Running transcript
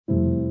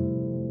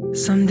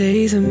Some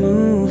days I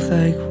move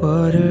like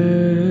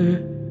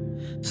water,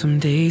 some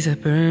days I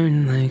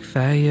burn like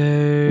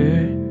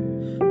fire.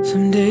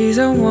 Some days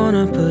I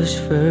wanna push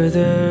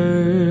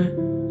further,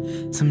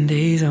 some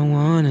days I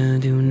wanna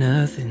do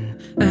nothing.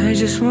 I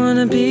just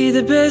wanna be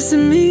the best of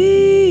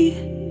me,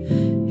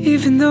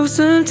 even though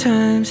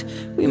sometimes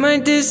we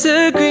might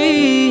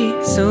disagree,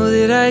 so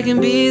that I can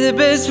be the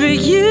best for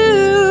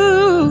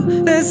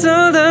you. That's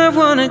all I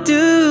wanna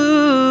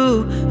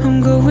do. I'm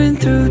going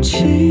through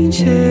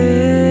changes,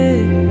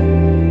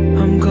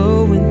 I'm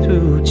going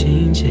through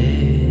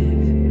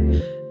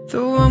changes.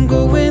 Though I'm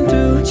going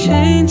through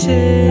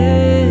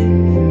changes,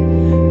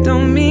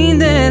 don't mean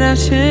that I've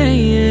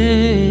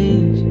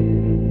changed.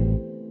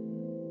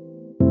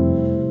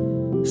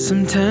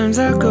 Sometimes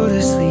I go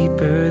to sleep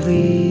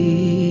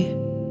early,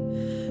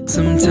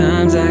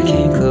 sometimes I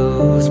can't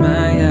close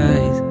my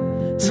eyes.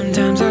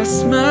 Sometimes I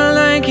smile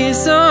like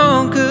it's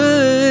all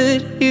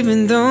good,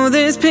 even though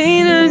there's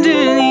pain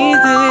underneath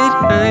it.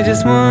 I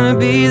just wanna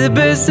be the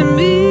best of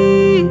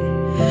me,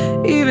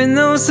 even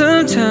though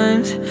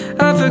sometimes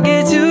I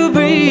forget to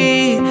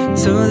breathe,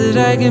 so that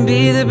I can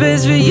be the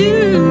best for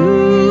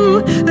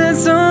you.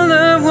 That's all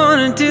I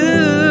wanna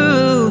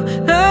do.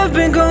 I've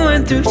been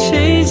going through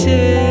changes,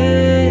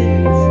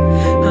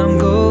 I'm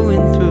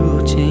going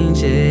through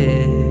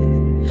changes.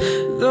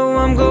 Though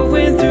I'm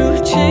going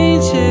through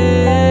changes,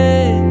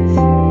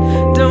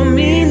 don't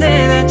mean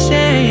that I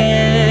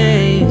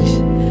changed.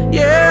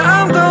 Yeah,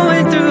 I'm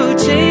going through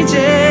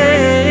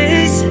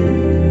changes,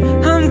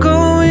 I'm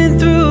going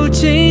through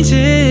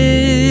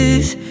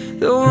changes.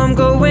 Though I'm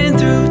going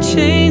through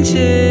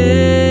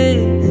changes,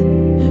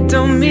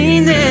 don't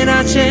mean that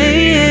I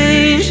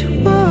changed.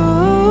 Whoa.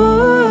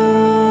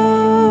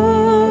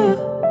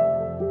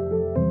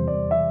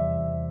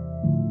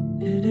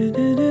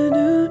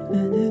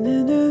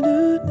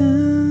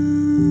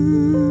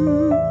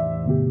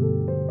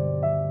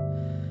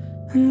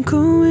 I'm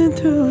going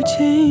through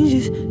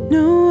changes,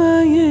 no,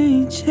 I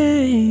ain't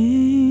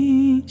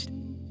changed.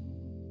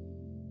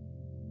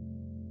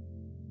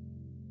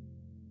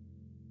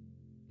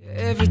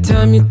 Every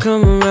time you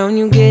come around,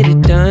 you get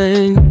it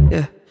done,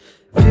 yeah.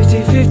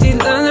 50-50,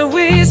 love the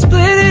way you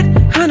split it.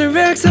 100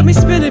 racks, help me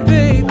spin it,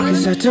 babe.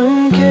 Cause I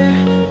don't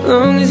care,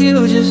 long as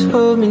you just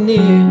hold me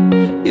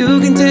near. You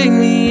can take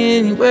me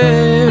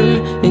anywhere.